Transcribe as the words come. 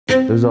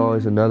There's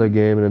always another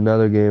game and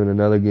another game and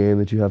another game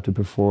that you have to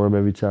perform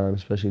every time,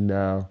 especially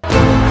now.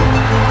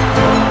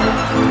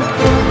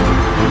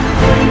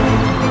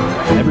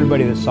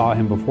 Everybody that saw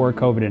him before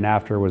COVID and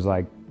after was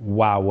like,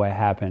 wow, what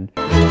happened?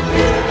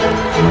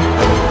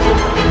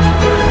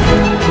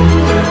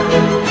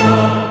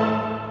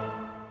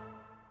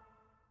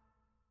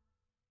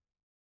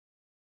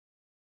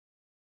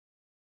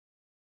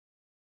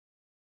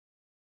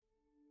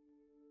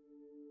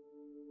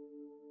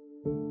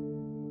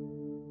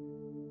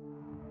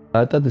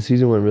 I thought the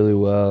season went really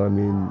well. I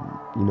mean,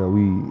 you know,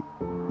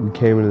 we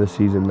came into the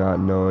season not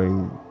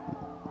knowing,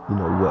 you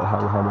know,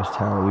 how much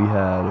talent we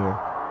had or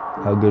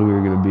how good we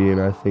were going to be,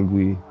 and I think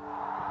we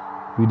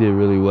did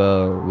really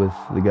well with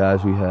the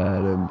guys we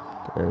had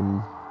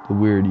and the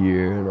weird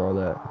year and all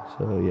that.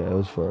 So yeah, it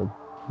was fun.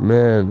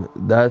 Man,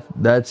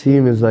 that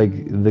team is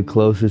like the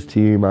closest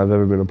team I've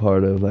ever been a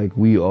part of. Like,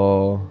 we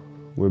all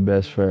were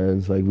best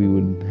friends. Like, we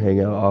would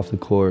hang out off the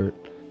court,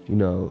 you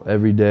know,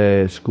 every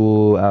day, at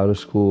school, out of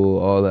school,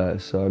 all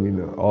that. So I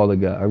mean, all the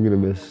guys, I'm gonna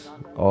miss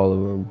all of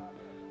them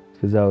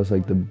because that was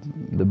like the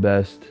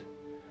best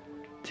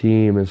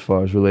team as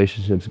far as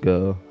relationships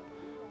go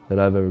that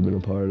I've ever been a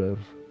part of.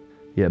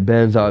 Yeah,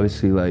 Ben's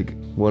obviously like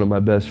one of my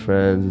best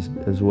friends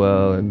as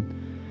well, and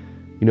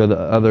you know, the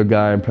other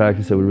guy in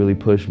practice that would really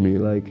push me,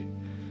 like,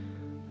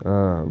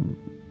 you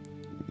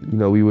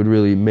know, we would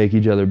really make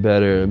each other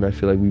better, and I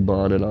feel like we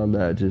bonded on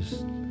that,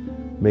 just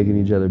making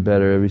each other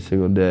better every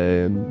single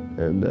day,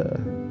 and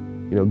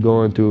you know,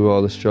 going through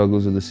all the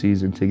struggles of the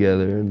season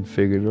together and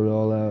figuring it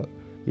all out.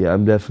 Yeah,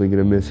 I'm definitely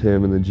gonna miss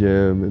him in the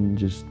gym and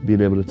just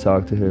being able to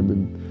talk to him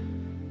and,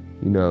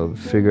 you know,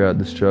 figure out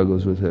the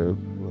struggles with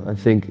him. I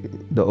think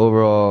the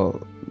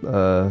overall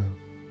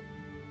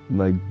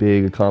like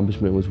big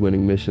accomplishment was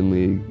winning Mission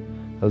League.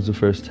 That was the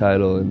first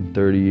title in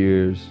 30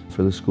 years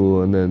for the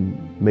school, and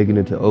then making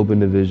it to Open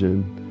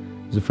Division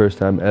was the first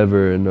time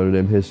ever in Notre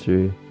Dame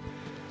history.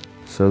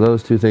 So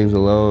those two things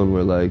alone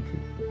were like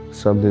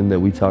something that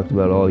we talked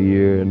about all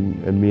year,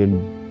 and me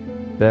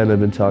and Ben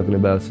have been talking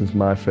about since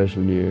my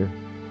freshman year,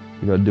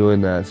 you know, doing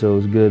that. So it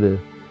was good to,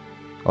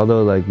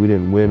 although like we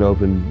didn't win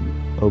Open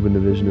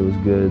Division, it was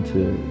good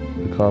to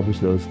accomplish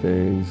those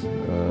things,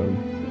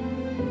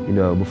 you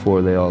know,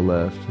 before they all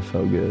left. It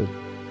felt good.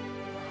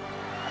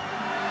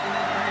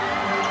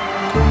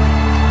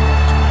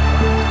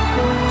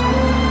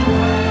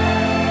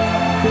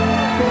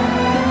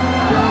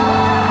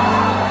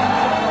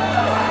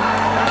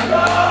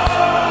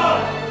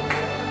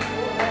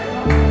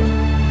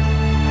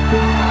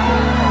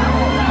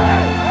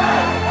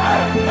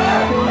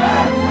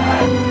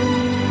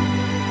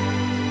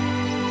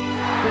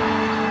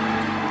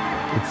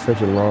 It's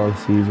such a long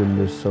season,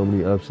 there's so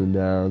many ups and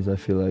downs. I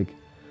feel like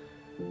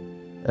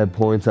at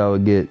points I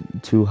would get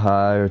too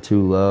high or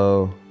too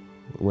low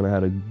when I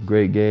had a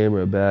great game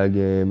or a bad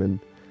game, and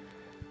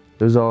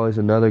there's always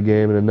another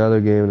game and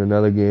another game and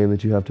another game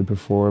that you have to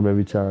perform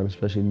every time,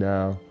 especially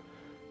now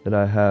that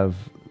I have,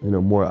 you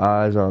know, more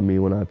eyes on me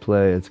when I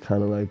play. It's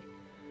kind of like,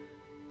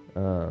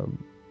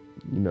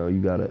 you know,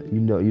 you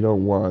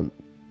don't want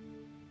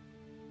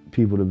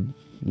people to,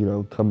 you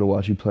know, come to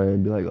watch you play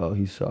and be like, oh,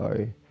 he's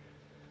sorry.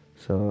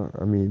 So,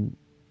 I mean,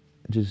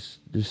 just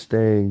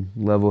staying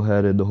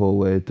level-headed the whole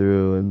way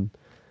through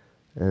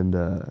and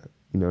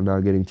you know,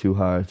 not getting too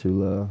high or too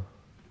low.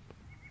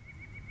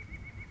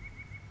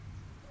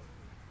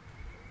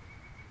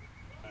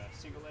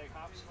 Single leg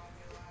hops.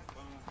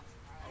 Boom.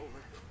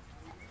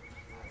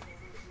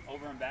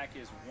 Over and back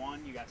is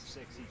 1. You got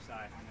 6 each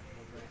side.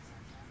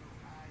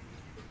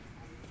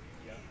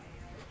 Yep.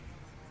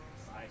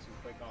 Nice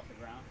and quick off the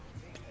ground.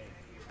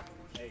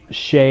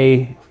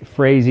 Shay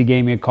Frazee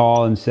gave me a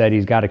call and said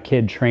he's got a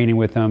kid training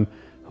with him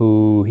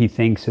who he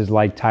thinks is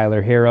like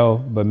Tyler Hero,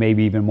 but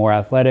maybe even more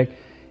athletic.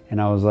 And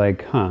I was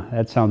like, huh,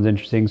 that sounds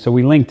interesting. So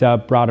we linked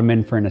up, brought him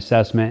in for an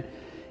assessment,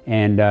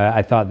 and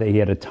I thought that he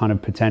had a ton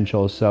of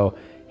potential. So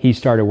he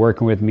started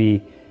working with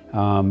me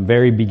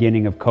very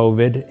beginning of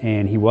COVID,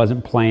 and he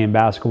wasn't playing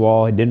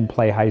basketball. He didn't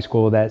play high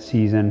school that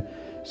season.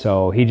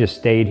 So he just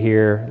stayed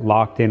here,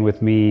 locked in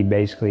with me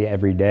basically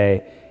every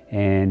day,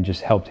 and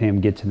just helped him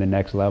get to the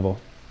next level.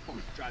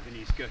 Drive the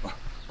knees, good.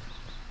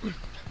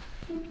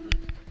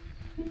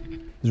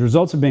 His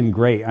results have been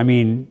great. I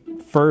mean,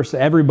 first,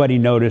 everybody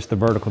noticed the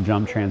vertical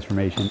jump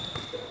transformation.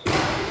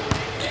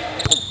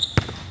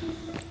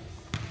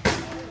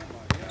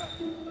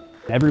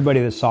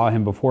 Everybody that saw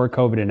him before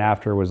COVID and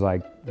after was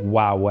like,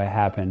 wow, what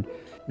happened?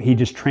 He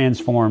just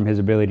transformed his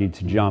ability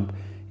to jump.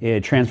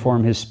 It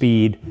transformed his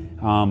speed,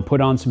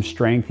 put on some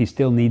strength. He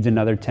still needs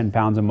another 10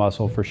 pounds of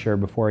muscle for sure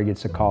before he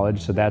gets to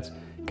college. So that's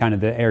kind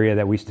of the area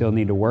that we still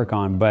need to work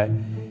on. But,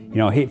 you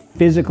know,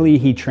 physically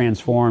he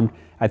transformed.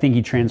 I think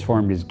he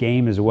transformed his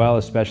game as well,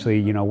 especially,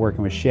 you know,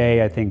 working with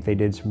Shay. I think they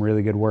did some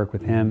really good work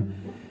with him.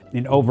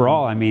 And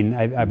overall, I mean,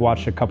 I've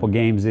watched a couple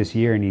games this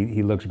year and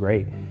he looks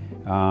great.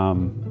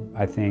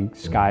 I think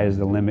sky is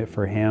the limit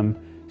for him.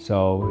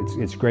 So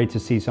it's great to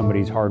see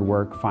somebody's hard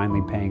work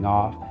finally paying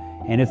off.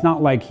 And it's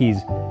not like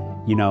he's,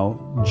 you know,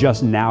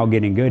 just now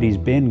getting good. He's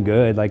been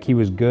good. Like, he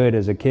was good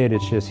as a kid.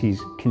 It's just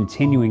he's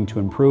continuing to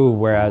improve.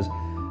 Whereas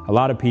a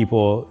lot of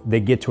people, they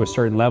get to a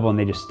certain level and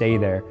they just stay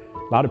there.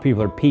 A lot of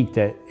people are peaked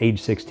at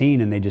age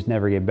 16 and they just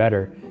never get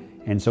better.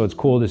 And so it's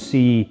cool to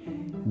see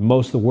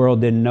most of the world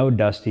didn't know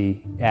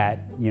Dusty at,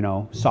 you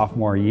know,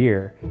 sophomore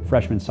year,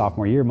 freshman,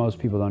 sophomore year. Most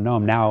people don't know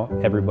him. Now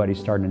everybody's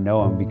starting to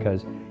know him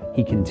because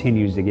he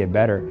continues to get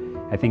better.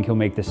 I think he'll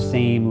make the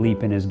same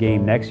leap in his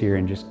game next year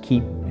and just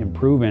keep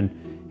improving,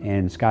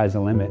 and sky's the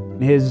limit.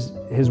 His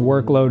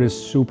workload is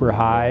super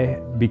high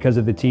because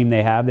of the team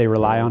they have. They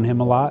rely on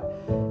him a lot.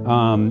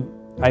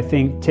 I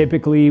think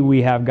typically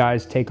we have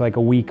guys take like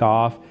a week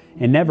off,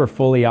 and never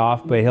fully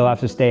off, but he'll have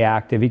to stay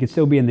active. He could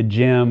still be in the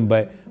gym,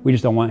 but we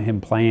just don't want him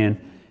playing.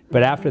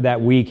 But after that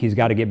week, he's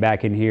got to get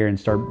back in here and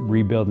start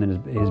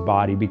rebuilding his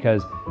body,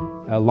 because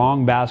a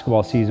long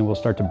basketball season will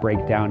start to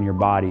break down your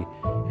body.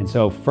 And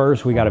so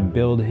first we got to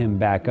build him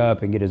back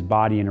up and get his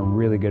body in a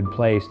really good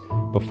place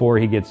before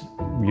he gets,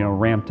 you know,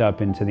 ramped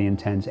up into the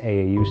intense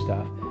AAU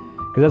stuff.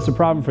 Because that's the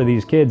problem for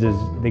these kids, is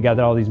they got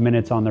all these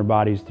minutes on their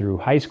bodies through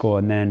high school,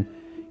 and then,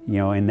 you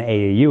know, in the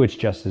AAU it's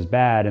just as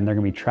bad, and they're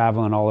gonna be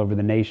traveling all over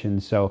the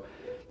nation. So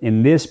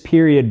in this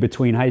period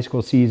between high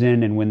school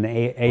season and when the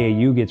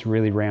AAU gets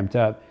really ramped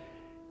up,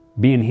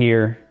 being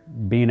here,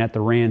 being at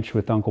the ranch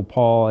with Uncle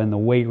Paul in the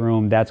weight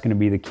room, that's gonna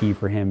be the key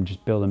for him,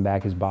 just building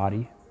back his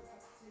body.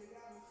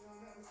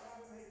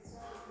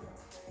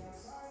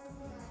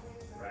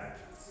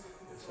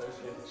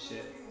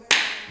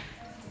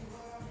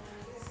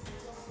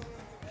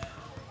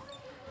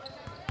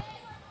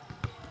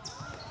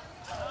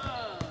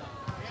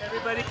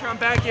 Everybody come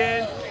back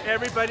in.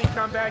 Everybody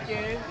come back in,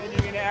 and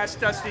you're going to ask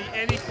Dusty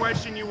any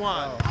question you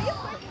want. Go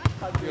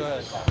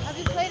ahead. Have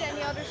you played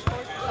any other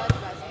sports besides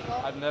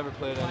basketball? I've never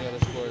played any other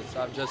sports.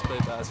 I've just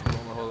played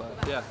basketball my whole life.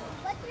 Yeah.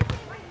 What's your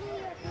favorite New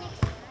York Knicks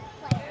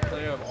player?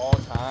 Player of all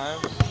time?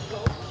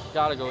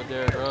 Gotta go with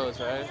Derrick Rose,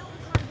 right?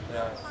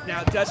 Yeah.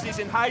 Now, Dusty's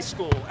in high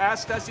school.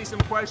 Ask Dusty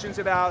some questions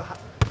about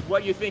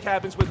what you think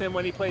happens with him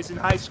when he plays in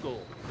high school.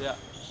 Yeah.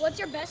 What's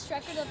your best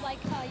record of like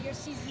your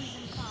seasons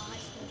in high school?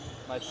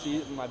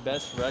 My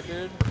best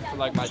record for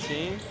like my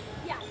team?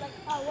 Yeah, like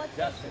what's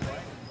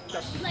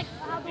like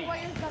how the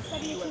Warriors got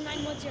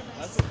 72-9, what's your best?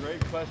 That's a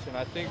great question.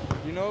 I think,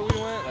 you know, we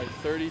went like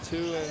 32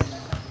 and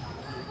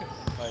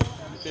like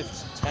 10.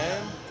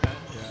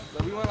 Yeah.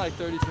 But we went like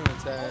 32 and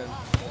 10.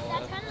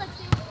 That's kind of like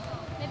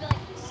maybe like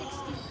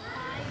 65,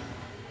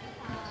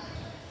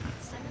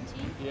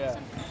 17. Yeah.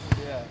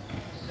 Yeah.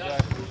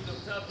 Dusty, who's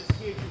the toughest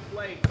kid you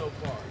played so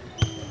far?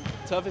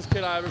 Toughest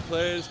kid I ever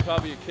played is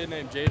probably a kid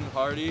named Jaden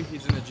Hardy.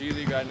 He's in the G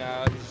League right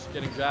now. He's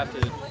getting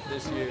drafted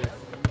this year.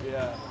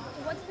 Yeah.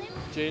 What's his name?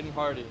 Jaden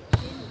Hardy.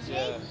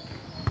 Yeah.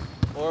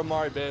 Or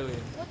Amari Bailey.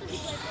 What does he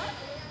play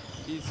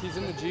for? He's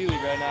in the G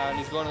League right now, and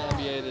he's going to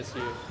NBA this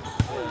year.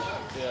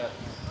 Yeah.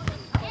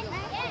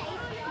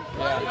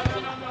 What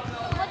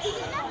team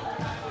is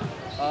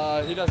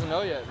that? He doesn't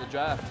know yet. The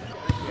draft.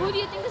 Who do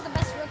you think is the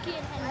best rookie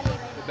in NBA right now?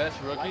 The best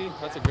rookie?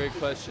 That's a great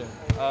question.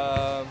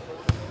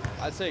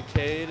 I'd say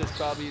Cade is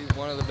probably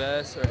one of the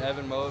best, or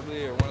Evan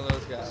Mobley, or one of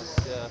those guys.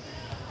 Yeah.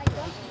 I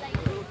don't like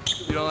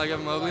You don't like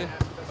Evan Mobley?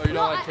 Or you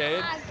don't like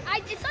Cade?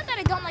 It's not that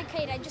I don't like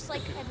Cade, I just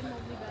like Evan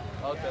Mobley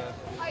better. Okay.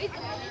 Are you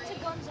committed to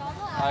Gonzaga?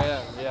 I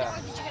am, yeah. Or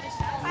did you get a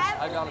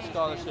scholarship? I got a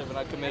scholarship and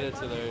I committed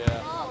to there,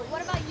 yeah. Oh,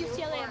 what about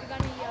UCLA? Have you got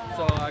any?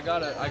 So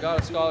I got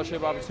a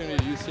scholarship opportunity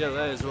at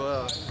UCLA as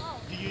well.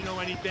 Do you know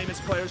any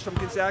famous players from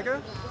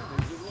Gonzaga?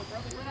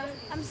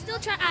 I'm still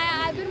trying.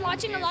 I've been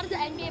watching a lot of the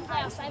NBA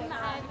playoffs. I haven't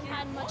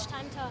had much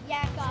time to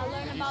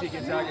learn You about see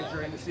them. Gonzaga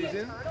during the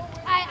season?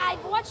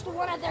 I've watched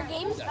one of their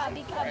games, but I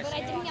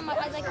didn't get my.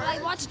 I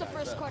watched the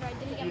first quarter. I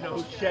didn't get. You know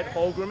much. who Chet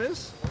Holmgren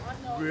is?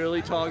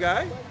 Really tall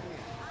guy.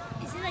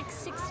 Is he like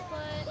 6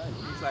 foot?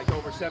 He's like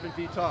over 7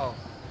 feet tall.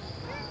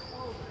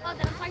 Oh,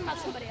 then I'm talking about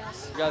somebody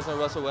else. You guys know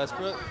Russell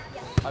Westbrook?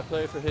 Yeah. I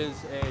play for his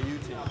AAU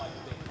team.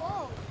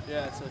 Oh.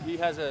 Yeah, so he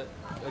has a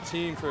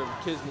team for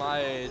kids my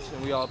age,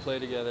 and we all play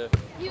together.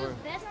 He was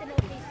best in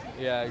OKC.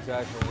 Yeah,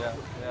 exactly.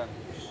 Yeah.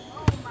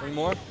 Any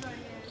more?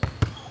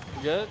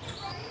 You good?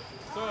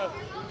 So,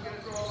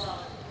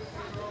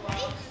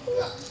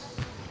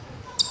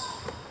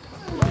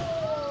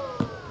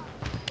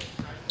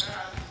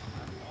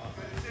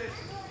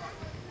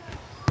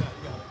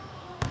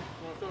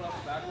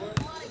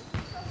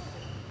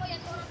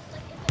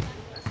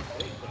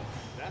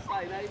 That's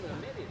like not even a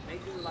minute. They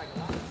do like a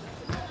lot.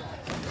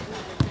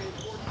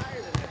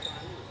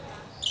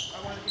 I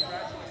want to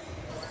congratulate you.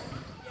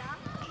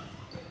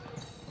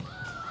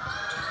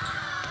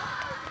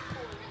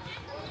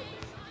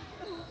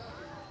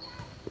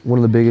 One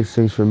of the biggest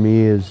things for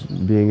me is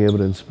being able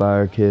to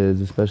inspire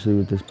kids, especially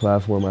with this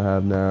platform I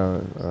have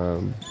now.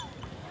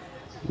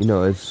 You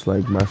know, it's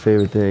like my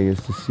favorite thing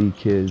is to see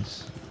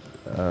kids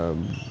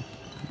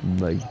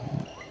like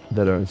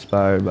that are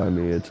inspired by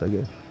me. It's like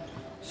a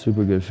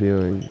super good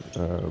feeling.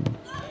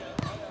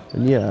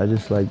 And yeah, I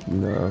just like, you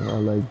know, I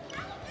like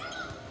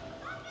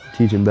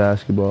teaching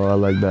basketball. I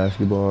like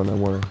basketball, and I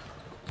want to,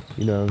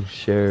 you know,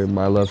 share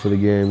my love for the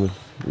game with,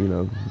 you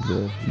know,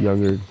 the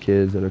younger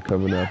kids that are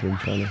coming up and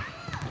trying to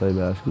play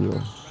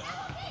basketball.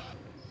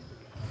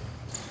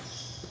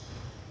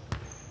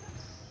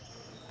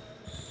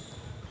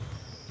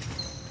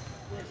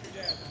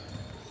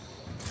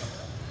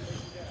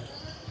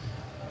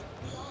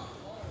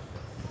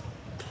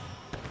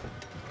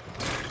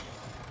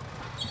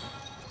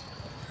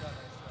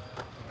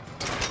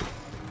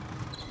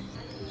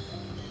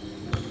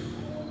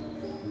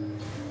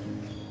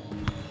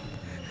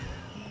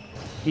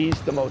 He's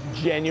the most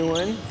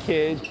genuine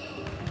kid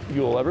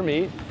you'll ever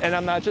meet. And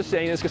I'm not just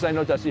saying this because I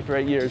know Dusty for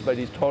 8 years, but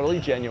he's totally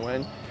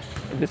genuine.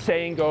 The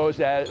saying goes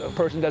that a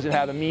person doesn't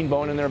have a mean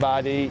bone in their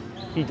body.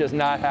 He does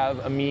not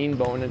have a mean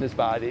bone in his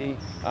body.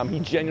 He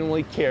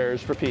genuinely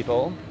cares for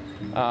people.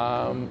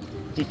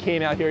 He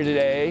came out here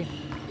today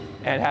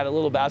and had a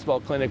little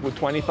basketball clinic with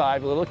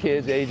 25 little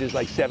kids, ages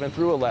like 7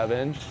 through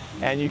 11.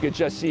 And you could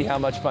just see how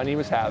much fun he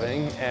was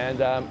having.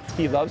 And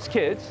he loves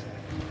kids.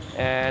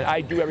 And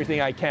I do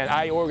everything I can.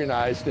 I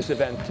organized this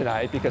event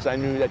tonight because I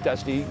knew that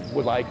Dusty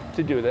would like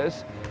to do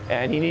this.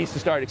 And he needs to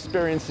start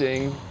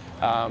experiencing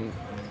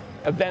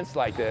events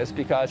like this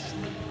because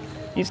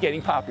he's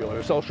getting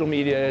popular. Social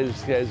media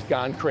has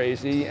gone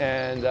crazy,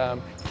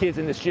 and kids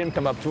in this gym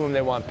come up to him,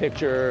 they want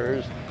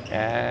pictures.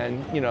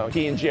 And you know,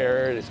 he and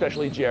Jared,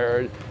 especially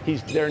Jared,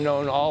 they're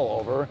known all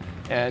over,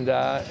 and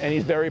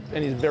he's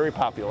very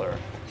popular.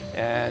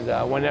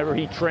 And whenever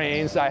he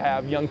trains, I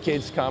have young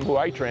kids come who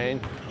I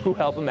train, who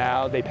help him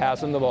out. They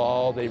pass him the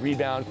ball, they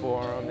rebound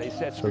for him, they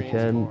set screens for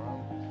him.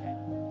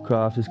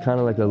 Croft is kind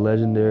of like a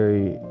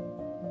legendary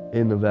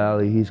in the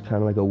Valley. He's kind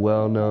of like a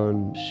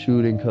well-known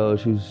shooting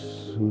coach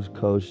who's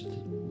coached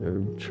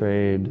or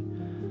trained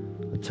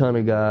a ton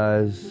of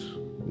guys,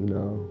 you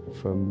know,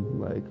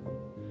 from like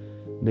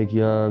Nick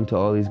Young to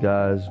all these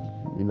guys,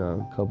 you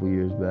know, a couple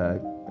years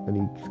back. And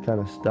he kind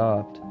of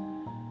stopped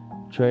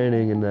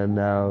training, and then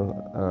now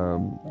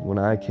when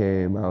I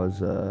came, I was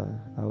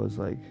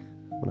like,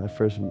 when I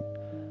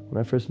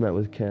first met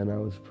with Ken, I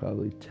was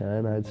probably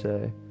 10, I'd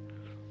say,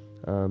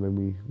 and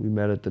we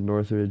met at the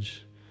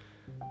Northridge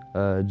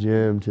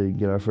gym to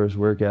get our first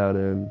workout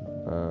in,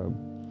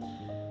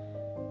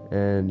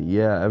 and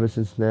yeah, ever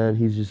since then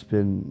he's just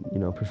been, you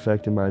know,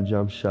 perfecting my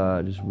jump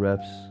shot, just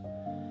reps.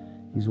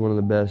 He's one of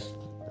the best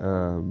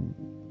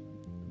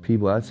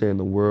people I'd say in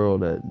the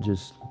world at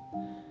just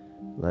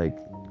like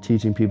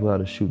teaching people how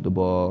to shoot the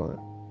ball,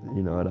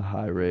 you know, at a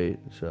high rate.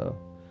 So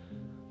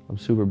I'm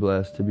super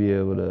blessed to be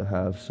able to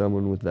have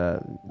someone with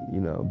that, you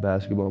know,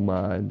 basketball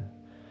mind.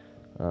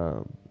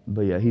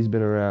 But yeah, he's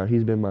been around.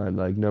 He's been my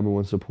like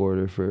 #1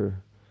 supporter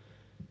for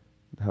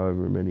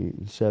however many,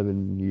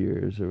 7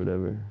 years or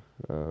whatever.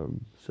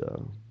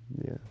 So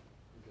yeah.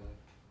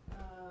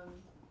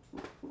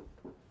 And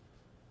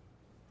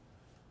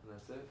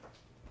that's it?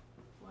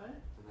 What?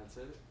 And that's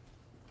it?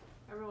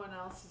 Everyone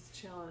else is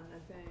chilling, I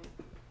think.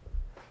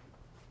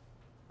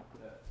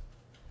 Yeah.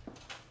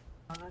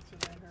 Oh, that's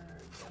what I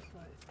heard. That's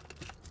what.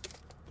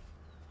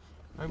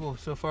 Alright, well,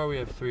 so far we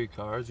have 3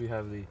 cards. We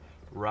have the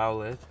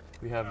Rowlet,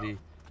 we have the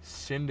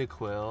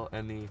Cyndaquil,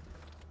 and the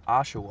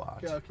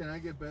Oshawott. Cal, can I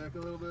get back a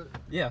little bit?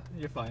 Yeah,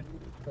 you're fine.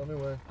 Tell me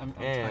when. I'm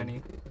And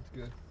tiny. That's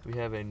good. we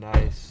have a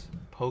nice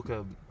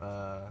polka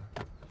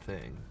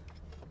thing.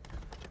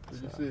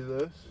 Did you see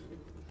this?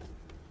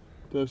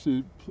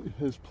 Dusty,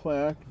 his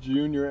plaque,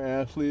 Junior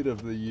Athlete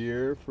of the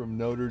Year from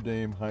Notre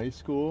Dame High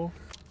School.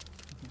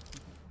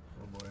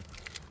 Oh boy.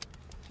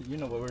 You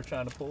know what we're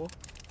trying to pull?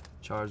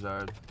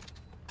 Charizard.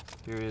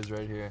 Here he is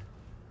right here.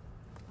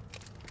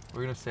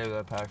 We're gonna save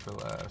that pack for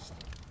last.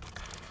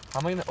 How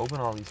am I gonna open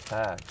all these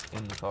packs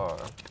in the car?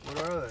 What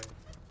are they?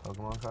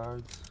 Pokemon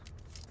cards?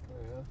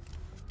 Oh yeah.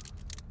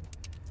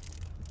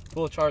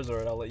 Pull a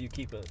Charizard, I'll let you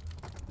keep it.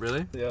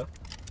 Really? Yeah.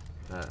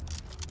 Yeah.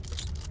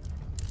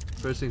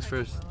 First things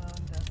first.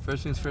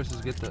 First things first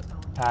is get the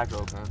pack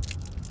open.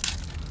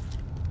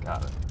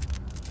 Got it.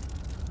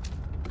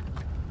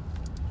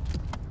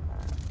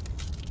 Alright.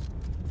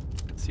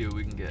 Let's see what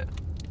we can get.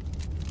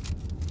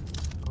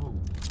 Oh,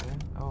 okay.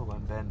 Oh,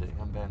 I'm bending.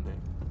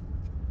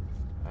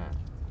 Alright.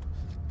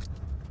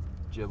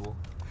 Gibble.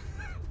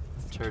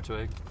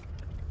 Turtwig.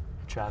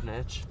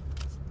 Trapnich.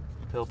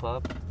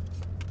 Pillpup.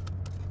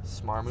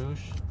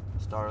 Smarmoosh.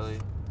 Starly.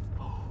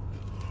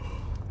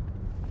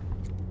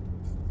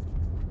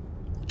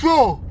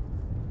 Bro!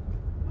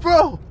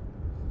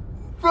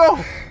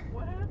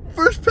 What happened?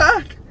 First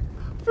pack!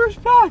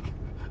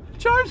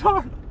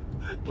 Charizard!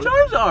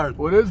 Charizard!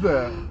 What is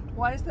that?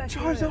 Why is that?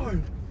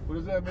 Charizard! What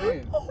does that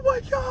mean? Oh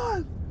my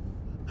god!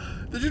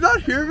 Did you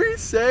not hear me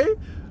say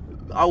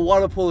I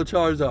want to pull a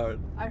Charizard?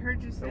 I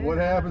heard you say. And what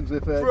happens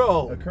if that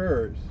Bro.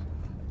 occurs?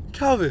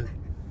 Calvin!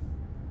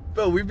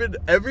 Bro, we've been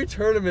every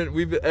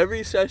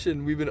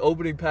session we've been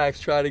opening packs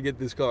trying to get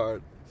this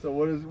card. So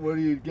what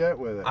do you get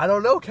with it? I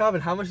don't know,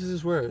 Calvin, how much is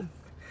this worth?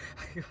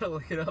 I gotta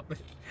look it up.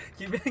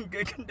 Keep it in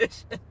good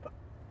condition.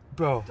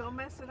 Bro. Don't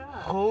mess it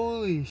up.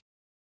 Holy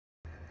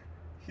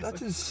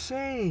that's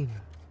insane.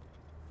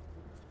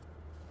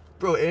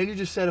 Bro, Andrew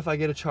just said if I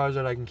get a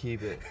Charizard I can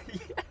keep it.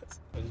 Yes.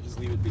 You just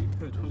leave it be.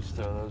 Just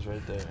throw those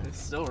right there.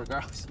 It's still,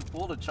 regardless, you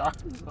pull the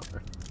charges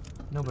over.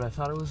 No, but I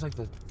thought it was like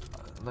the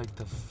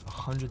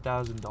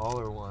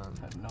 $100,000 one.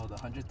 No, the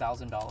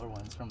 $100,000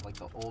 ones from like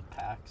the old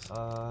packs.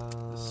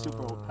 The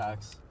super old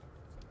packs.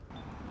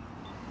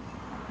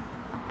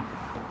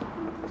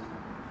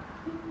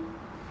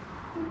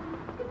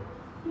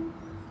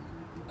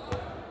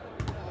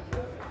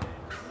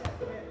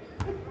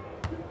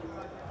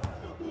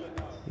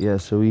 Yeah,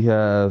 so we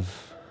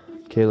have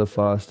Kayla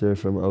Foster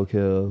from Oak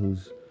Hill,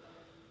 who's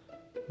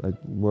like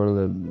one of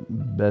the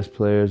best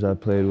players I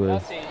played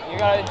with. You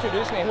gotta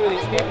introduce me who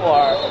these people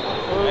are.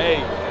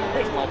 Hey,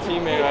 it's my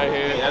teammate right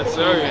here. Yes,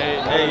 sir.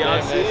 Hey,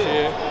 y'all see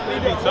it?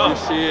 You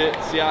see it?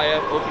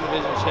 CIF Open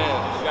Division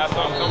champs. We got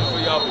something coming for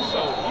y'all for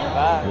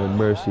sure. And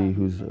Mercy,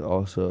 who's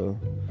also,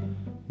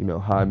 you know,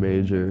 high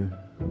major,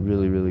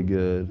 really, really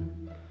good.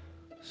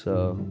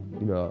 So,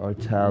 you know, our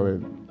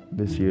talent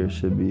this year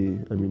should be,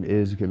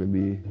 is going to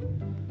be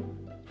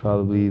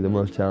probably the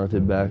most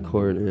talented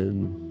backcourt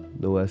in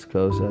the West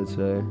Coast, I'd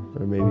say,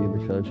 or maybe in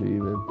the country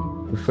even.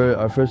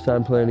 Our first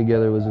time playing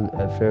together was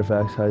at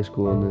Fairfax High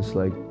School in this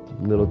like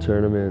little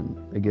tournament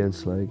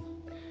against like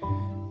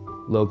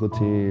local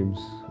teams,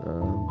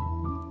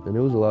 and it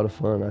was a lot of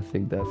fun. I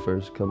think that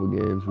first couple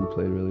games we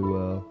played really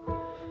well,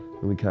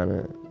 and we kind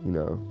of, you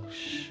know,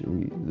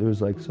 there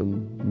was like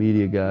some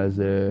media guys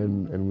there,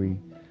 and we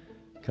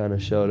kind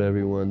of showed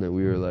everyone that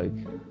we were like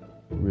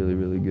really,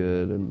 really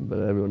good, but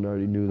everyone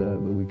already knew that,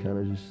 but we kind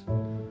of just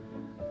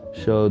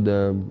showed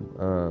them,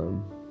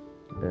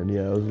 and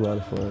yeah, it was a lot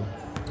of fun.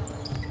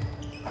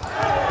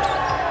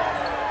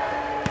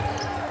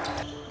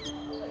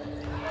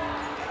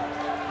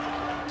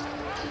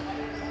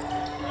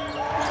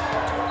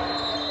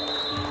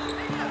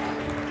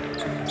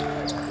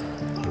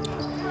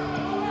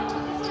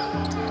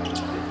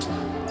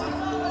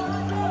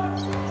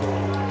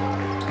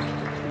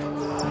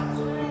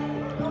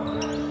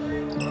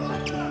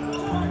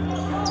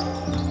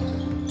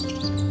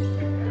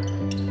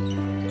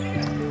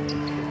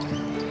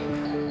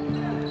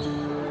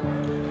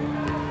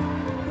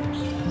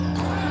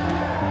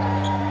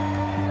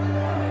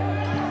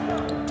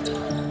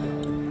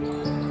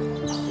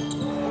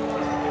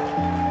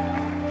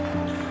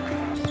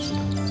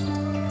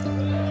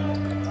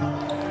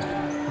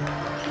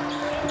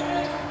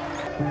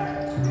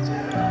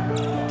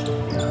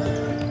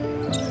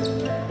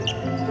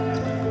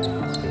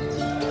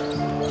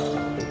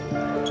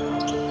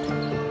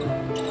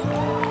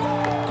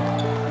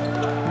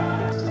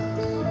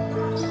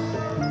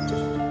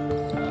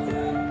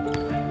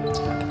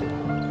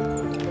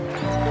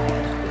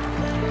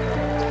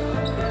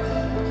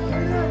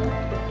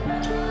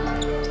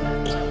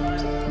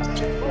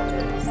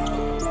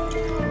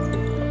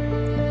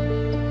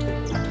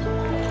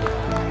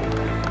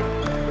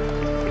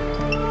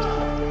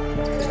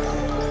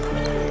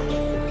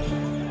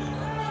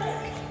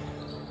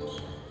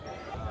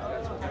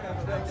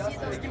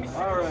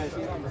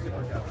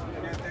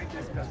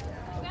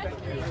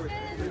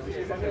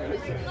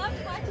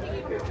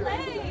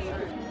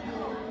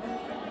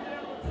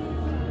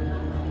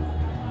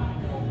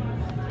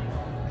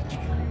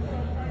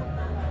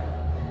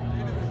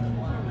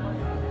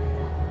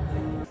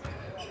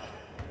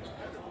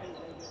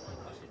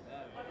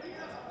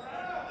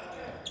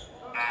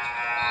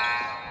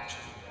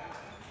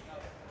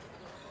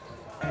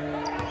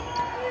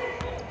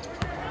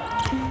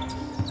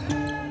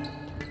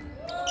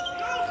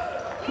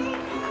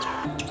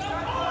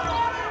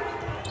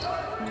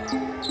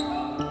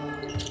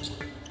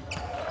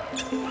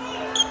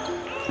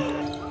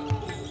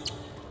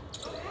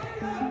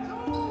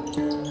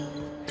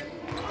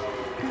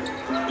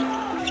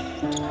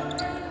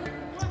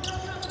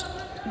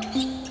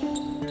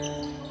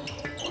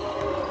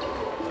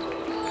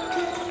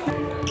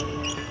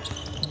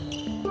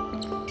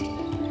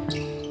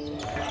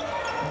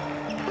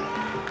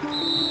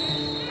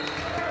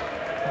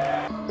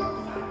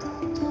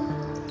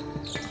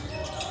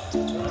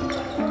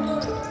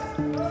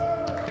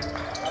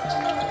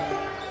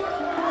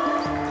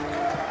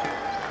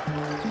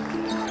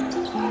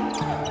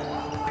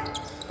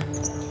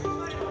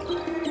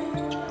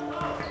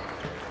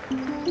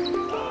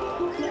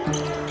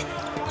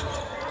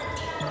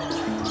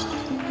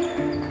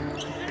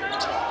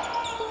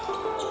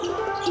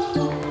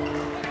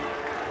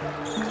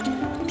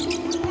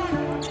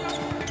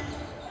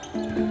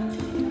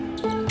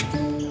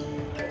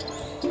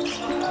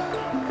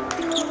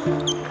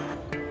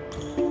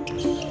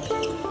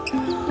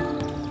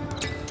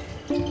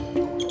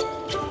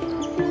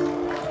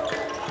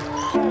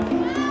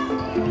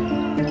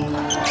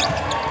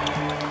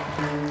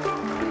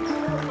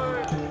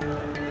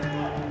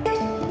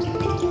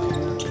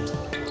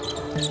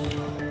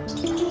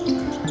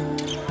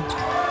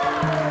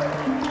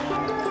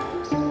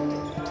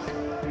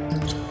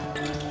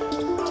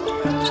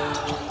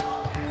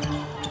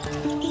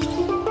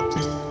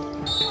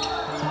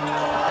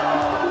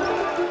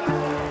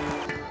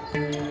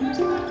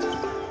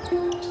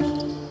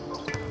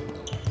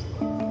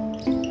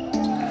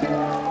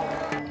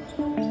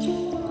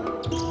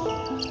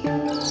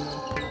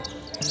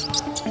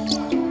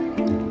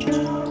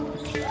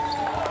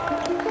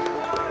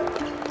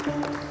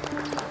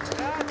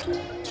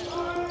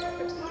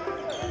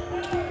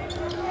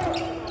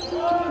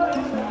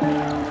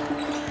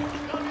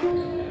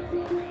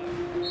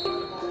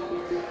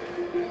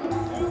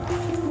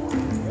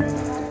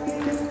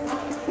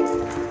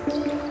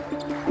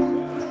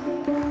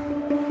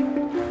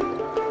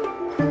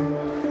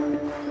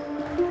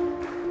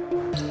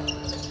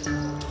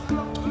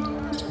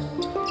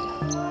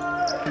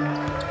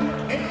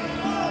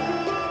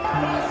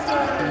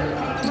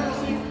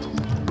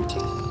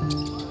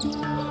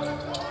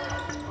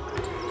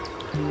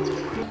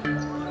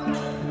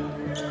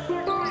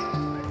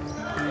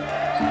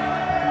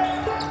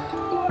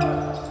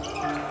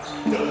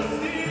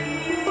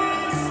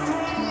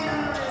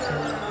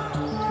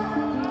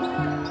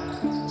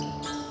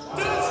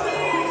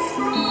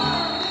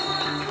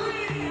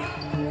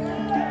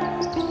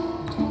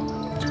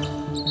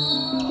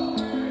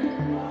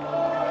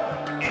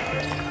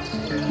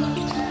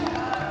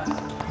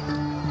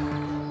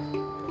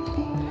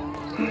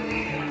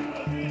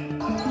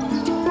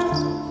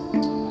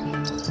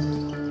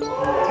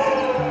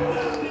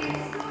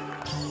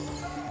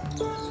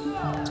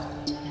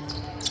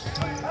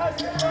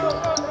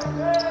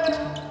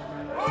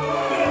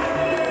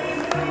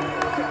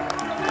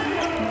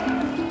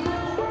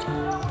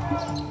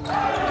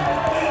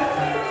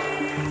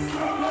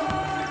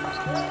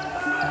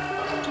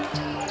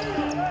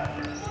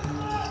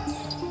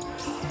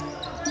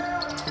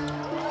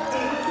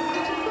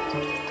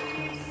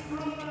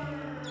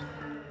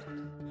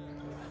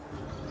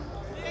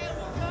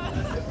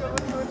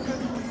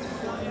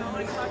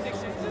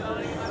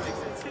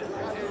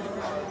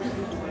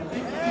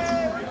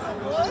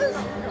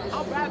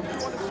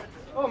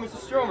 Oh, Mr.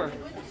 Stromer,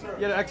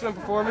 you had an excellent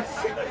performance.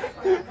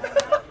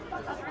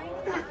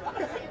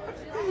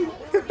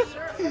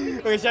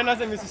 Okay, should I not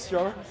say Mr.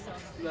 Stromer?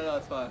 No,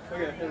 it's fine.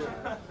 Okay.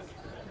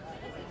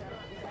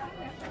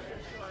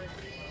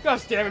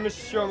 Gosh damn it,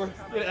 Mr. Stromer,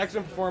 you had an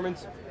excellent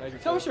performance.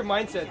 Tell us your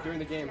mindset during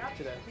the game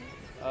today.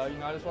 You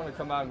know, I just want to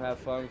come out and have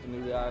fun with the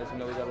new guys. You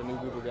know, we got a new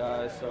group of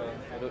guys, so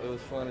it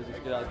was fun to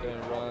just get out there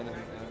and run and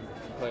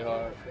play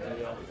hard.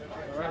 Yeah. All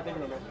right, thank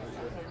you, man.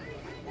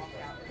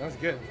 That was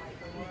good.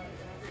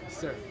 Yes,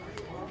 sir.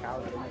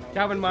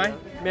 Calvin, man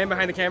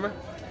behind the camera.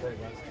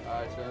 All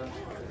right, sir.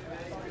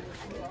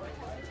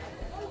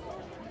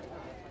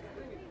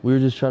 We were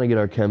just trying to get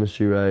our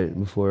chemistry right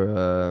before,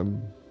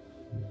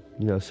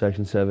 you know,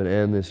 Section 7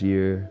 and this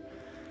year.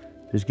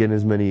 Just getting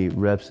as many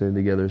reps in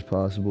together as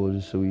possible,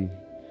 just so we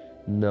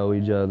know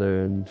each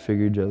other and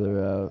figure each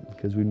other out,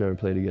 because we've never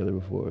played together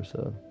before,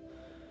 so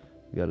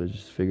we got to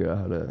just figure out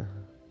how to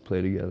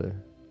play together.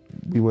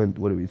 We went,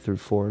 what did we, through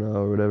 4-0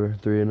 or whatever,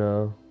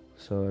 3-0.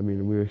 So, I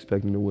mean, we were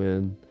expecting to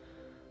win.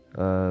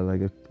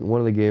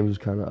 One of the games was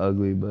kind of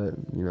ugly, but,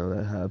 you know,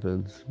 that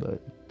happens.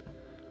 But,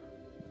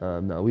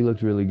 no, we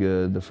looked really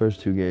good. The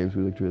first 2 games,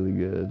 we looked really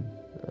good.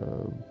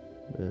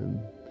 And,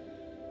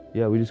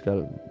 yeah, we just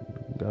got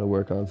to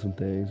work on some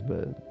things.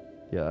 But,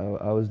 yeah,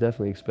 I was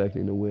definitely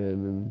expecting to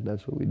win, and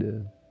that's what we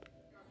did.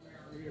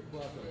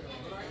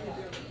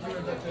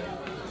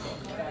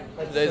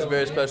 Today's a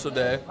very special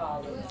day.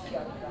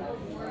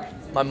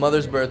 My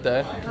mother's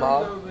birthday.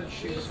 Mom.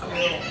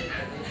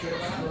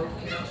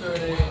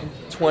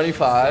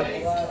 25.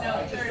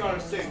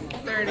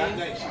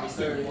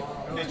 30.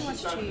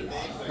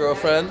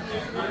 Girlfriend.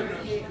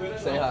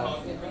 Say hi.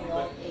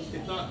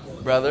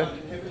 Brother.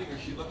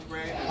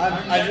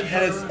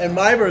 And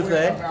my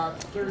birthday,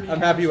 I'm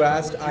happy you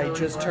asked. I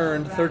just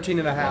turned 13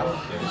 and a half.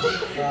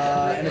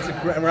 And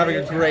we're having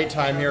a great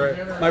time here.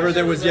 My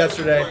birthday was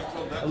yesterday.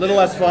 A little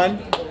less fun,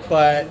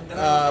 but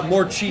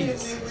more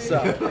cheese.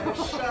 So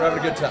we're having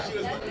a good time.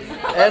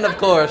 And of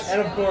course,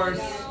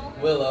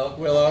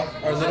 Willow,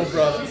 our little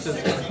brother,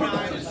 sister.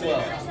 She's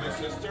 12.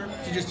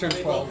 She just turned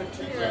 12.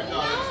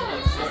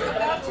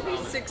 About to be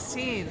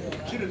 16.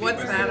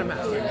 What's that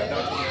about?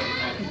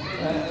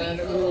 And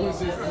who's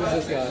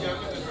this guy?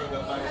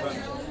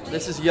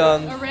 This is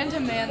young A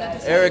random man that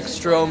just Eric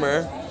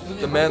Stromer,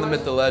 the man, the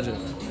myth, the legend.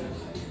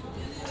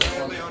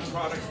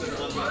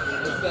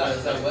 What's that?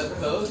 Is that wet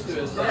toast or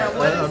is that?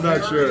 I'm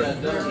not sure.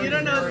 You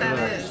don't know what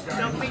that is.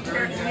 Don't be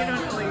careful. You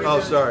don't know what you're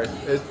Oh, sorry.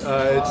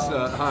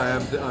 Hi,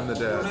 I'm the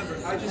dad.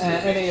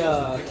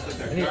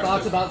 Any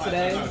thoughts about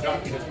today?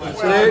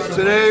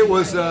 Today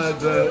was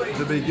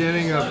the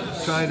beginning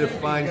of trying to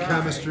find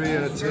chemistry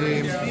in a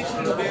team.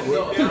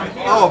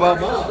 Oh, about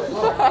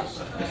mom.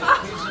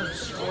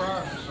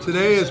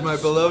 Today is my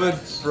beloved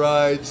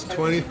bride's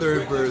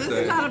 23rd birthday. This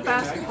is not a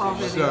basketball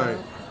video.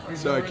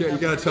 Sorry, you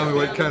gotta tell me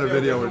what kind of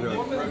video we're doing.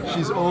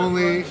 She's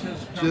only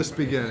just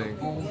beginning,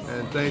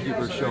 and thank you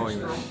for showing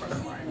that.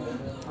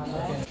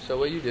 So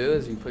what you do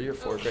is you put your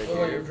fork right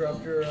here,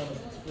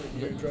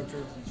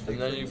 and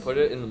then you put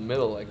it in the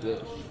middle like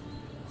this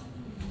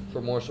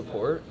for more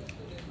support.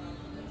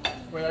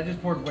 Wait, I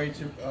just poured way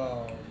too.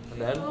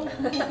 And then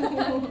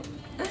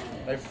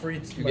I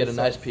freaked you get a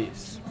nice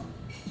piece.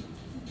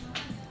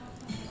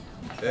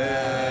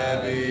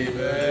 Happy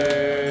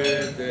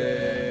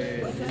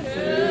birthday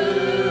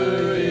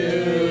to you.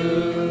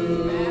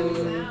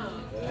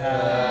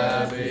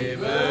 Happy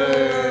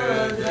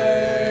birthday,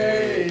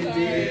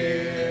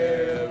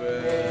 dear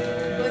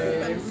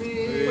baby.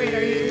 Wait,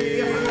 are you?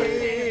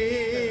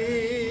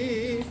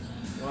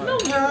 No,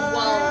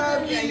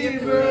 Happy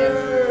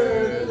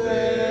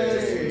birthday.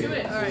 Just do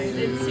it. All right,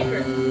 it's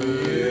secret.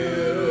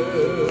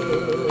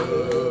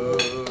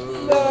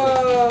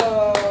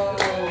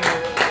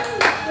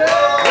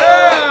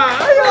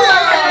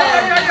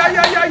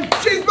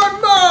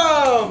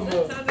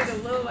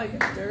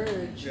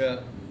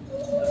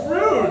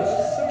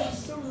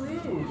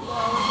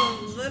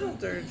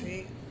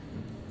 energy.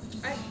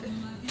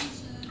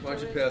 Why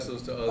don't you pass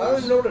those to others? I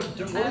don't know what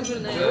is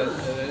it?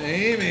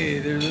 Amy,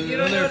 there's You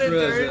don't know another what a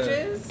dirge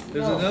present. is?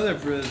 There's No. another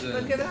present.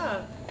 Look it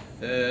up.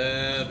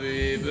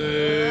 Happy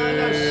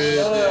birthday.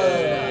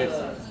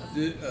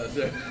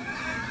 Sorry.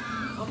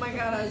 Oh my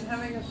god, I was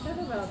having a fit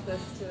about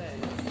this today.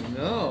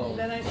 No.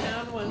 Then I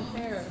found one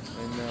pair.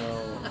 I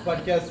know.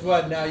 But guess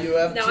what? Now you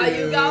have Now two.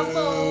 you got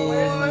both.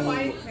 Where's my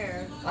white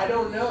pair? I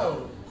don't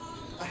know.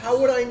 How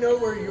would I know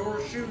where your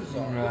shoes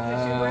are?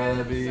 Because you wear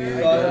them Happy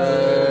Saturday.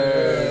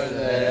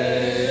 birthday.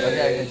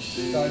 Okay.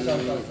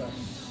 Sorry.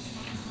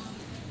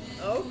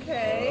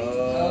 Okay.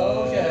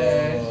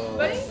 Okay.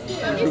 But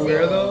Did you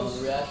wear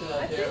those? I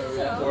think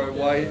so. Or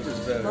white is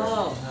better?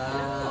 Oh.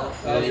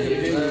 I was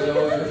confused.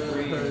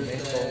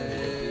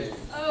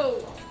 Oh.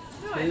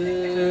 No, I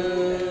think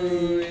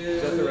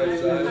Is that the right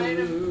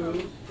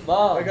side?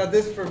 Mom, I got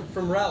this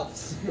from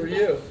Ralph's for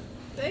you.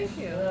 Thank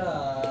you.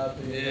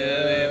 Happy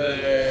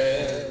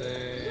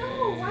birthday. No,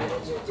 why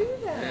did you do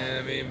that?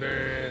 Happy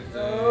birthday.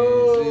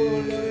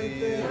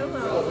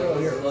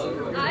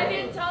 I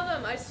didn't tell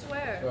them, I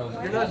swear.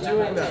 You're not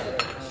doing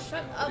that.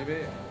 Shut up.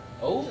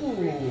 Oh.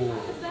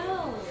 The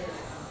bells.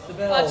 The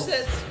bells. Watch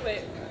this.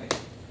 Wait.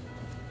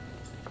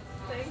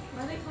 Thank you.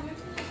 Are they coming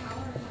from the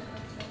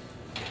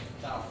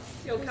tower?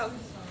 Yo, come.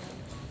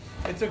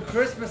 It's a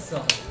Christmas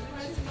song.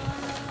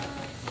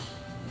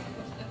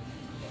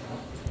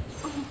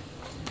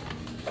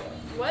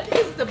 What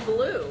is the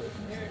blue?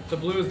 The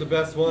blue is the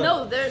best one.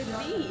 No, they're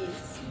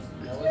these.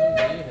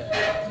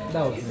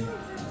 That was me.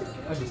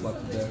 I just left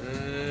it there.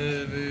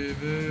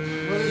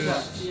 What is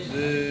that?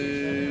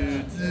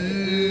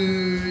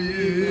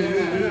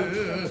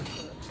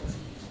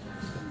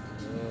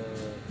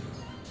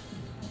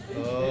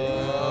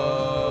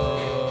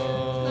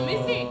 Let me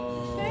see.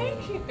 Thank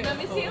you. Let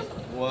me see them.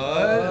 What?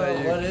 Are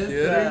you What is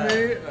kidding that?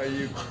 me? Are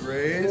you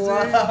crazy?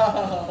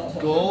 Wow.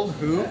 Gold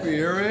hoop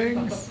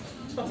earrings?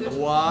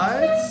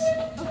 What?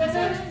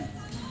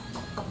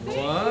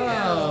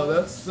 Wow,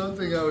 that's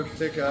something I would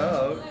pick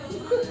out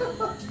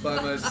by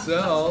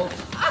myself.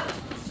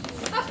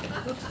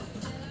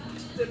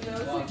 Did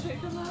Rosie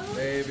pick them out?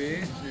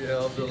 Maybe. She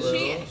helped a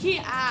little. He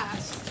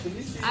asked.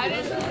 I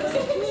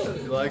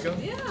didn't. You like them?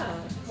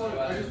 Yeah.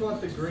 I just want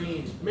the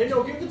green. Man,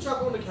 no, give the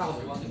chocolate one to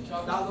Calvin.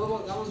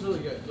 That one's really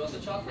good. You want the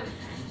chocolate?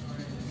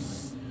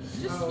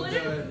 Just split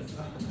it.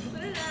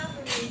 Split it out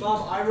for me.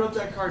 Mom, I wrote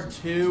that card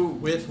too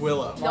with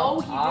Willow. No,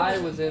 he didn't. I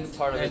was in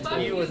part of it And too.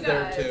 he was you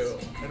there guys. too.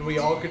 And we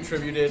all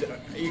contributed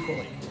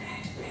equally.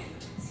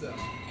 So.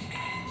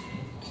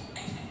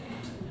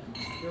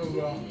 You're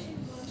welcome.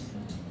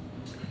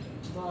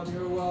 Mom,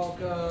 you're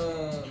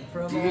welcome.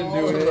 From You didn't do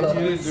all anything. of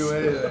You didn't us. do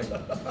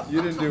anything.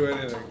 You didn't do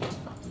anything.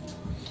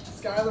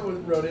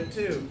 Skylar wrote it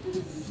too.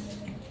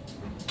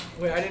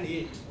 Wait, I didn't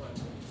eat.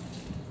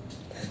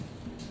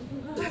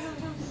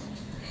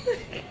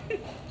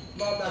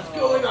 Mom, that's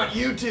going on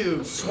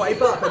YouTube.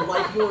 Swipe up and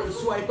like more.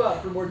 Swipe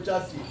up for more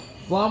Dusty.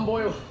 Blonde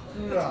boy.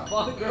 Yeah.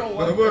 Blonde girl.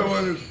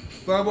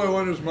 Fanboy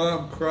wonders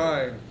mom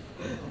crying.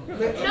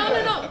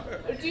 No.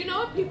 Do you know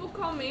what people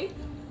call me?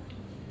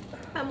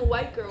 I'm a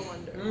white girl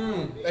wonder.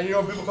 And you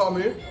know what people call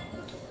me?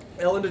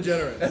 Ellen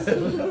DeGeneres.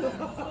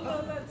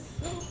 Oh, that's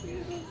so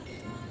beautiful.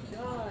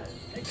 God,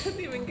 I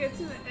couldn't even get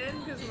to the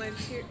end because my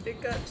tear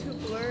it got too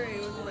blurry.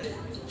 It was like,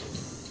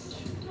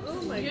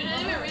 oh my god. You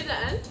didn't even read the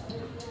end?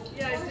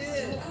 Yeah, I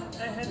did.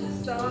 I had to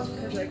stop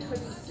because I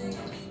couldn't see.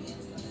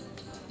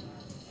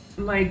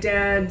 My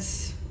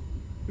dad's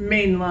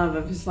main love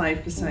of his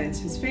life, besides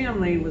his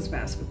family, was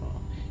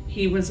basketball.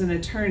 He was an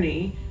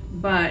attorney,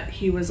 but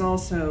he was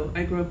also,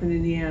 I grew up in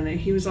Indiana,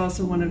 he was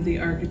also one of the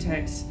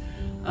architects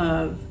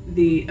of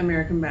the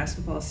American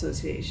Basketball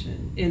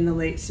Association in the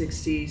late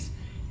 60s,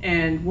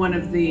 and one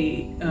of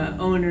the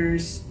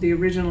owners, the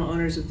original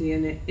owners of the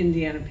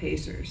Indiana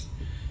Pacers.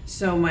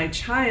 So my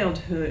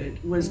childhood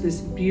was this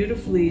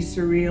beautifully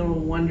surreal,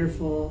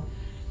 wonderful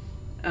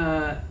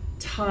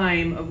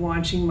time of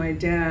watching my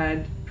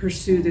dad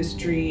pursue this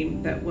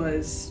dream that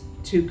was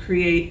to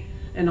create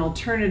an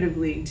alternative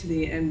league to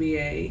the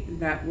NBA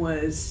that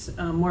was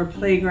more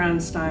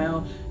playground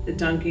style, the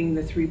dunking,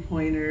 the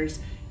three-pointers,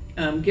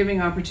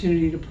 giving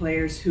opportunity to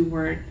players who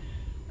weren't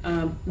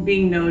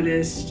being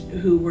noticed,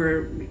 who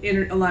were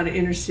a lot of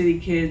inner city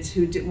kids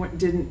who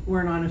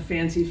weren't on a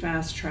fancy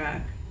fast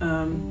track.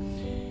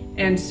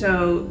 And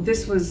so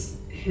this was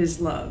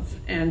his love.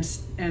 And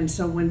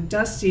so when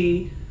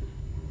Dusty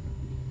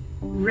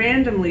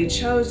randomly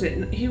chose it,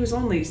 and he was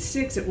only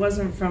 6, it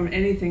wasn't from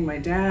anything my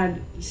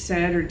dad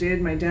said or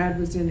did. My dad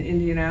was in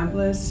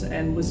Indianapolis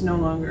and was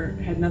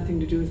had nothing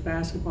to do with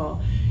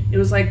basketball. It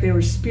was like they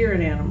were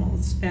spirit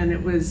animals. And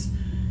it was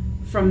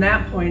from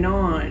that point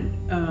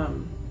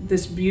on,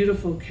 this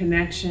beautiful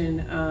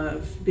connection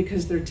of,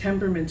 because their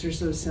temperaments are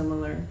so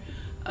similar,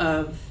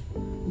 of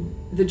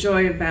the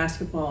joy of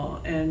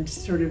basketball and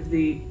sort of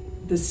the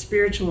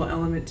spiritual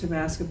element to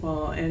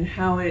basketball and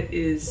how it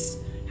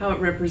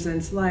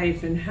represents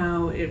life and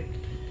how it,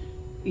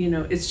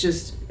 it's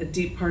just a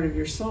deep part of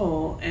your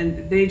soul.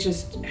 And they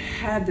just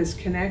had this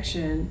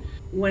connection.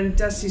 when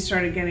Dusty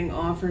started getting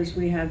offers,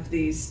 we have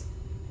these,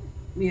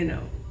 you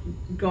know,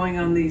 going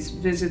on these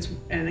visits,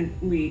 and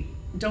we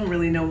don't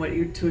really know what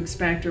to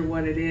expect or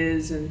what it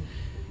is. And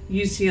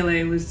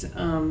UCLA was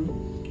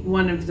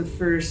one of the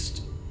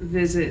first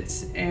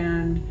visits,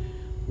 and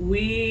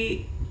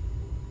we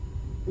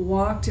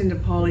walked into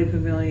Pauley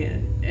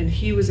Pavilion, and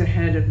he was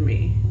ahead of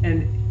me,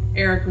 and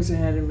Eric was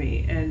ahead of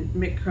me, and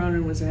Mick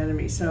Cronin was ahead of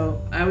me.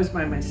 So I was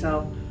by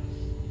myself,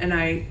 and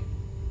I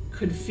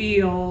could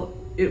feel,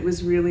 it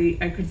was really,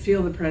 I could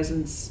feel the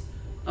presence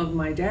of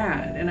my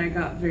dad, and I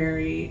got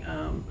very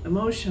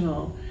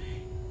emotional,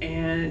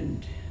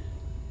 and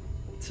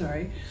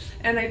sorry,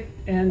 and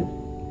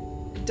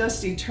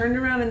Dusty turned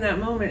around in that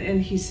moment,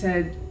 and he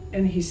said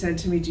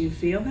to me, "Do you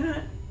feel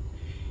that?"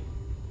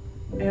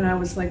 And I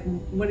was like,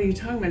 "What are you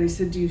talking about?" He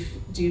said, do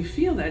you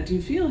feel that? Do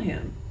you feel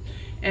him?"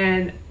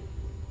 And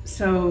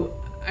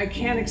so I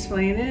can't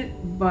explain it,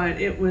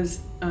 but it's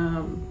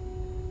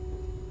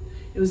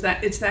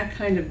that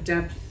kind of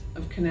depth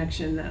of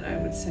connection that I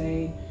would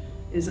say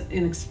is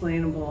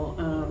inexplainable.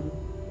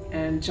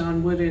 And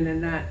John Wooden,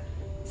 and that,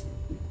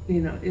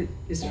 you know, it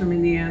is from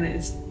Indiana.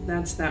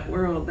 That's that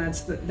world.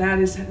 That's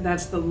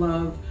the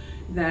love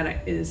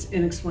that is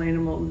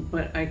inexplainable,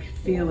 but I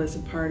feel is a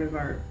part of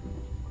our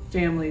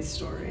family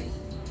story.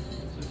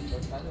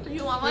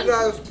 You want one?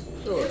 Sure.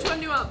 Which one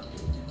do you want?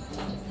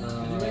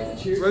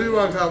 What do you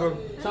want, Calvin?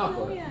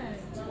 Chocolate.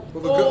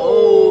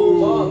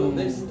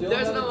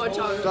 There's no more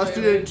chocolate.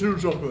 Dusty ate 2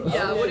 chocolates.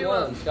 Yeah, what do you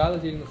want?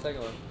 Skylar's eating the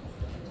second one.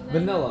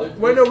 Vanilla.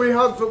 Wait, no, we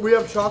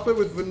have chocolate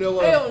with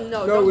vanilla. Ew,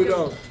 no, no, we give-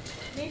 don't.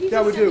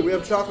 Yeah, we do. We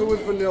have chocolate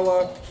with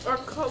vanilla. Or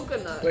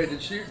coconut. Wait,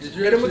 did you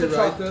Hit him with actually the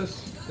write chocolate.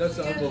 this? That's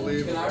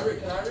unbelievable. Can I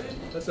read?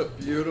 That's a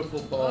beautiful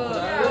poem.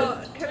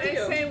 Yeah. Can I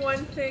say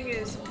one thing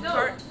is They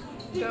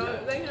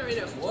can read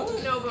it.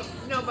 What?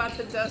 No, about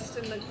the dust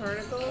and the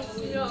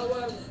particles.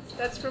 No,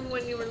 That's from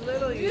when you were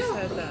little. You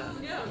said that.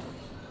 yeah.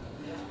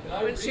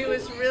 When she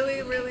was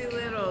really, really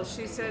little,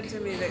 she said to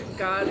me that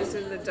God is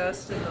in the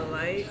dust and the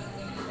light,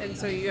 and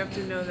so you have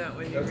to know that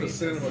when you That's a read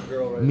cinema this.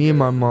 girl right Me and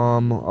my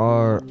mom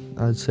are,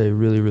 I'd say,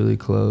 really, really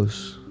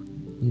close.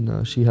 You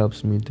know, she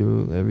helps me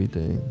through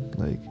everything,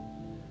 like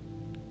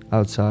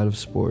outside of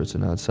sports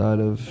and outside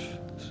of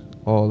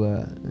all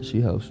that. And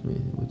she helps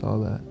me with all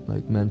that,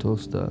 like mental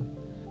stuff.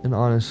 And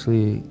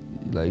honestly,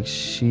 like,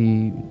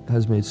 she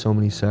has made so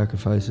many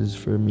sacrifices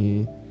for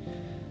me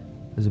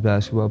as a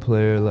basketball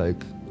player.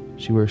 Like,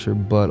 she works her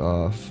butt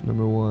off,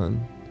 number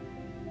one,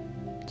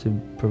 to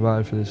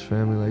provide for this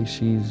family. Like,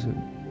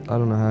 I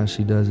don't know how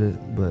she does it,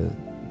 but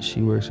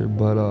she works her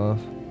butt off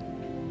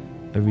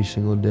every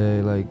single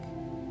day. Like,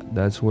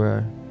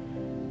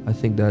 I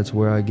think that's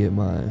where I get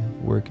my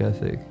work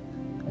ethic,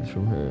 is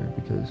from her,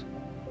 because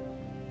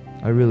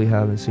I really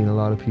haven't seen a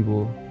lot of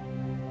people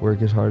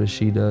work as hard as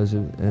she does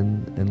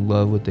and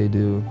love what they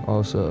do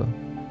also.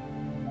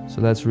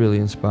 So that's really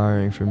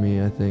inspiring for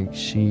me. I think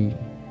she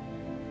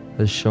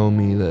has shown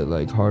me that,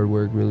 like, hard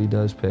work really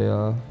does pay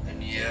off.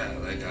 And yeah,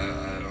 like,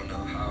 I don't know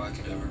how I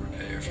could ever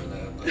repay her for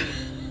that, but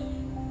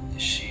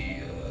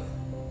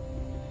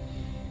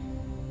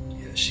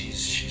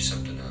she's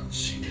something else.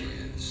 She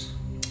really is.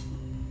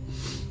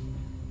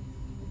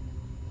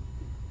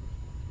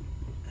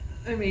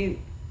 I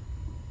mean,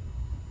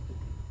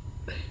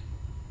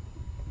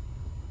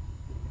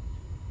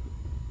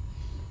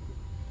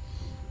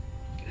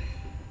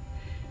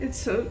 it's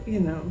so,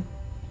 you know,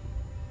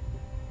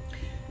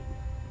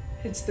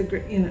 it's the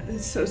great, you know,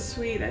 it's so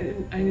sweet. I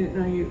didn't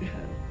know you'd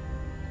have.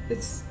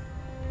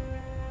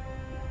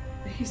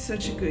 He's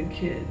such a good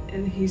kid,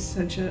 and he's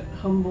such a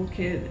humble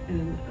kid,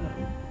 and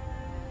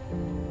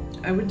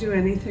I would do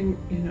anything,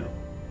 you know,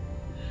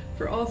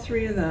 for all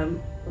three of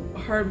them.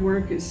 Hard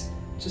work is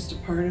just a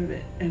part of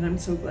it, and I'm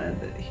so glad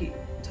that he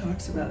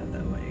talks about it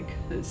that way,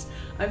 because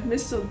I've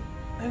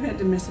had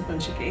to miss a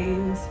bunch of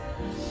games.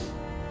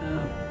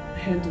 I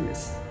had to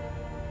miss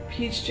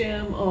Peach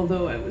Jam,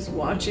 although I was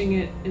watching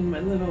it in my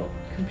little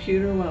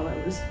computer while I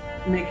was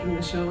making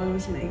the show I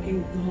was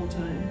making the whole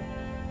time.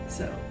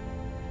 So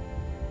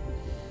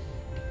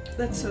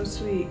that's so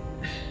sweet.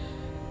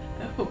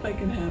 I hope I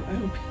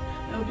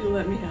hope you'll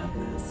let me have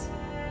this.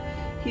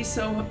 This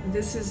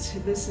is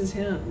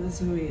him.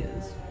 This is who he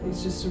is.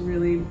 He's just a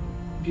really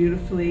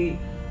beautifully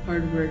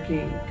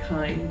hardworking,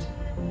 kind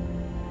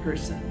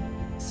person.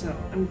 So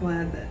I'm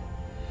glad that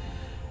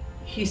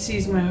he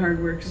sees my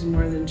hard work as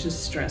more than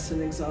just stress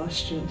and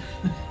exhaustion.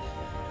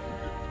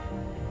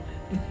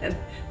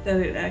 that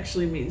it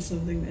actually means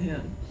something to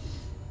him.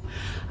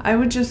 I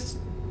would just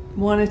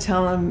want to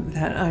tell him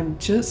that I'm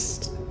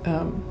just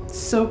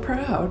so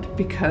proud,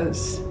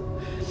 because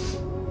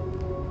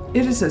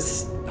it is a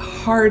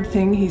hard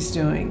thing he's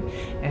doing,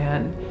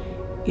 and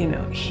you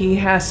know, he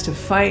has to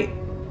fight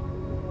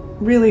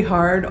really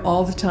hard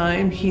all the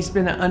time. He's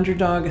been an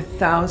underdog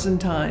 1,000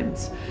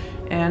 times,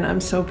 and I'm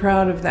so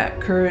proud of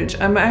that courage.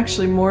 I'm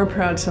actually more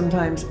proud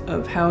sometimes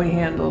of how he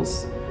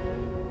handles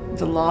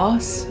the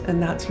loss,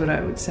 and that's what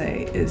I would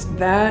say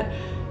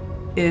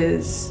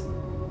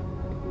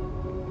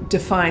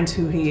defines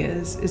who he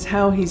is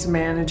how he's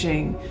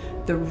managing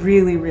the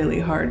really, really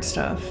hard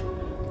stuff.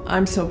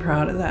 I'm so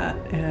proud of that,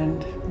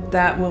 and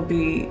that will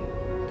be,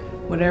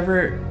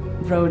 whatever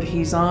road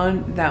he's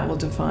on, that will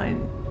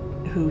define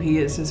who he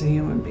is as a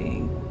human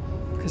being,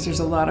 because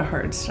there's a lot of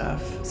hard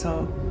stuff.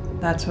 So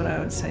that's what I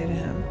would say to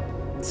him.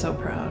 So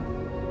proud.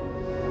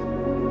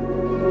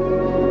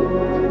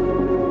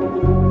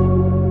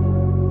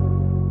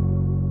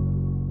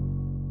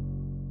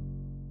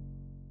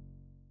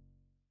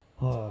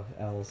 Oh,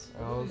 L's.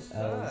 L's.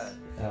 L's.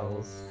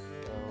 L's.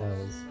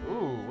 L's.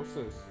 Ooh, what's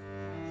this?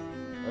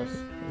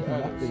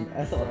 Nothing.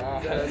 That's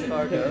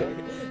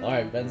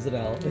Alright, Ben's an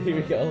L. Here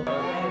we go.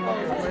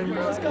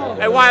 Let's go.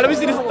 Hey, Wyatt, let me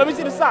see this. Let me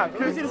see the sock.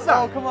 Let me see the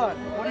sock. Oh, come on.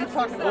 What are you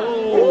talking about?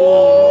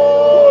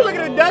 Oh, look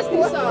at the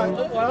dusty sock.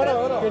 Hold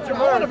on. Get your I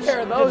merch. want a pair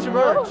of those, Get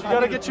your merch. You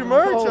gotta get your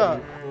merch up.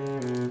 I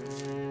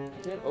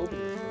can't open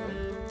it.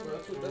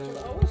 That's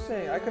what I was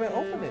saying. I couldn't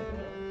open it.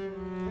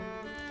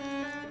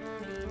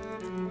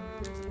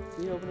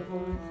 Can you open it for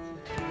me?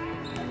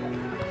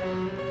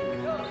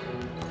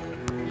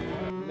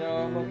 No,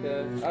 I'm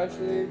okay.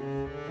 Actually,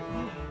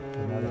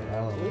 Another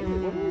L.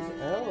 what is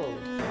L?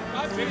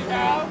 Big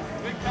cow.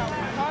 Big cow.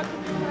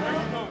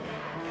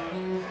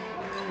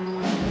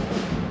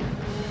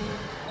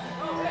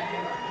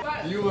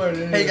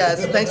 Hey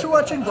guys, thanks for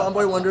watching Blonde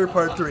Boy Wonder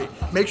Part 3.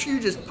 Make sure you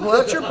just pull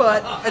out your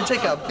butt and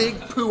take a big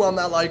poo on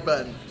that like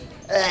button.